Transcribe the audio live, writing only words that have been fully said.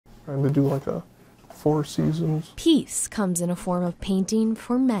trying to do like a Four Seasons. Peace comes in a form of painting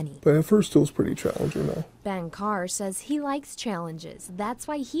for many. But at first it was pretty challenging though. Ben Carr says he likes challenges. That's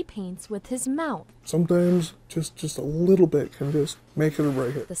why he paints with his mouth. Sometimes just a little bit can just make it a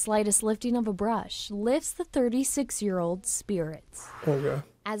right hit. The slightest lifting of a brush lifts the 36-year-old's spirits. Oh yeah.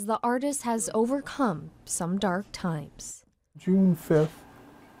 As the artist has overcome some dark times. June 5th,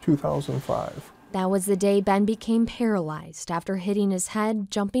 2005. That was the day Ben became paralyzed after hitting his head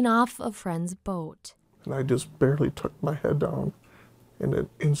jumping off a friend's boat. And I just barely took my head down, and it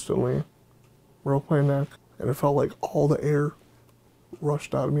instantly broke my neck, and it felt like all the air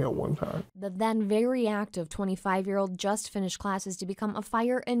rushed out of me at one time. The then very active 25-year-old just finished classes to become a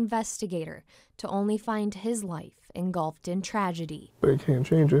fire investigator, to only find his life engulfed in tragedy. But I can't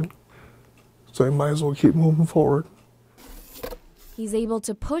change it, so I might as well keep moving forward. He's able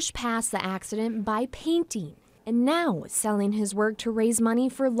to push past the accident by painting, and now selling his work to raise money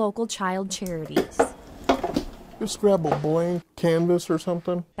for local child charities. Just grab a blank canvas or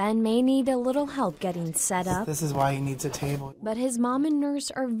something. Ben may need a little help getting set up. This is why he needs a table. But his mom and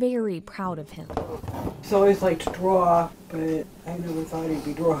nurse are very proud of him. He's always liked to draw, but I never thought he'd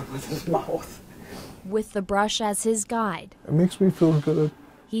be drawing with his mouth. With the brush as his guide, It makes me feel good.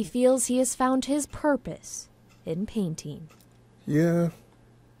 he feels he has found his purpose in painting. Yeah.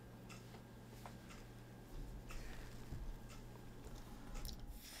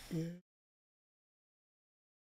 Yeah.